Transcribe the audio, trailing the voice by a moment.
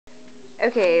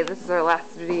Okay, this is our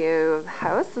last video of the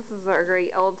house. This is our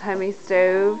great old-timey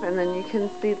stove, and then you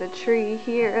can see the tree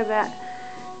here that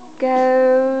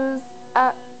goes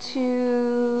up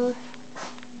to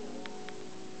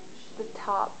the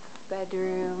top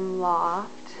bedroom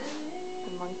loft.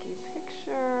 The monkey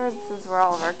picture. This is where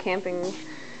all of our camping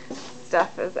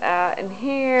stuff is at. And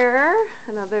here,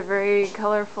 another very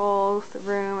colorful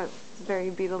room. It's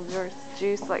very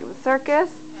beetlejuice like the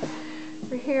circus.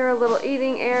 Over here, a little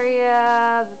eating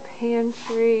area, the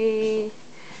pantry.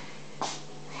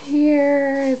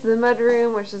 Here is the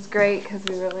mudroom, which is great because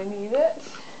we really need it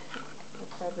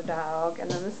for the dog. And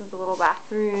then this is the little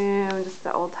bathroom, just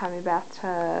the old-timey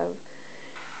bathtub.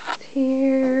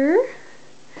 Here,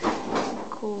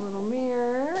 cool little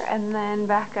mirror, and then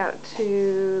back out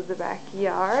to the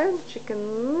backyard,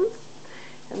 chickens.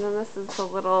 And then this is the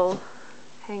little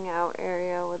hangout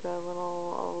area with a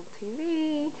little old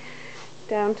TV.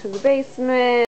 Down to the basement.